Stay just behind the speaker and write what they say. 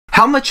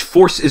how much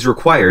force is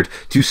required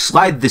to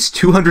slide this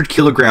 200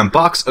 kilogram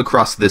box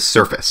across this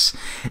surface.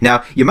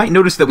 Now, you might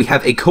notice that we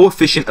have a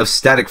coefficient of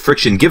static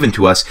friction given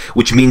to us,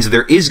 which means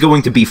there is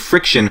going to be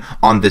friction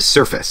on this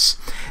surface.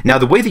 Now,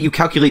 the way that you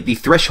calculate the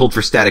threshold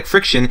for static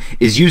friction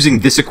is using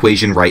this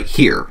equation right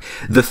here.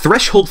 The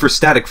threshold for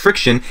static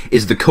friction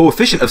is the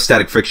coefficient of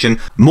static friction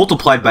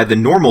multiplied by the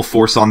normal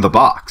force on the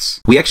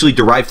box. We actually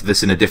derived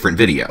this in a different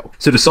video.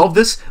 So to solve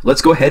this,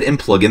 let's go ahead and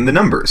plug in the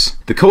numbers.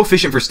 The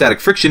coefficient for static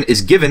friction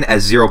is given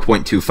as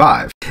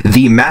 0.25.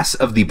 The mass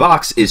of the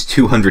box is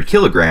 200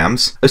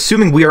 kilograms.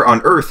 Assuming we are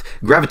on Earth,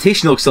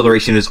 gravitational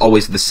acceleration is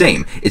always the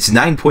same. It's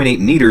 9.8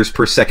 meters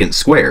per second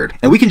squared.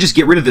 And we can just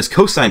get rid of this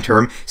cosine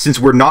term since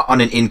we're not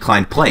on an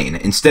inclined plane.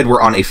 Instead,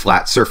 we're on a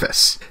flat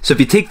surface. So if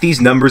you take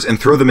these numbers and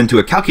throw them into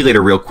a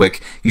calculator real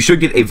quick, you should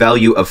get a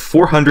value of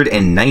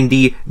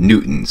 490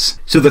 newtons.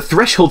 So the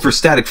threshold for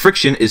static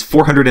friction is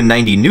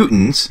 490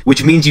 newtons,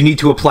 which means you need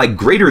to apply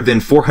greater than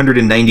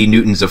 490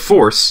 newtons of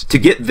force to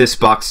get this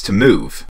box to move.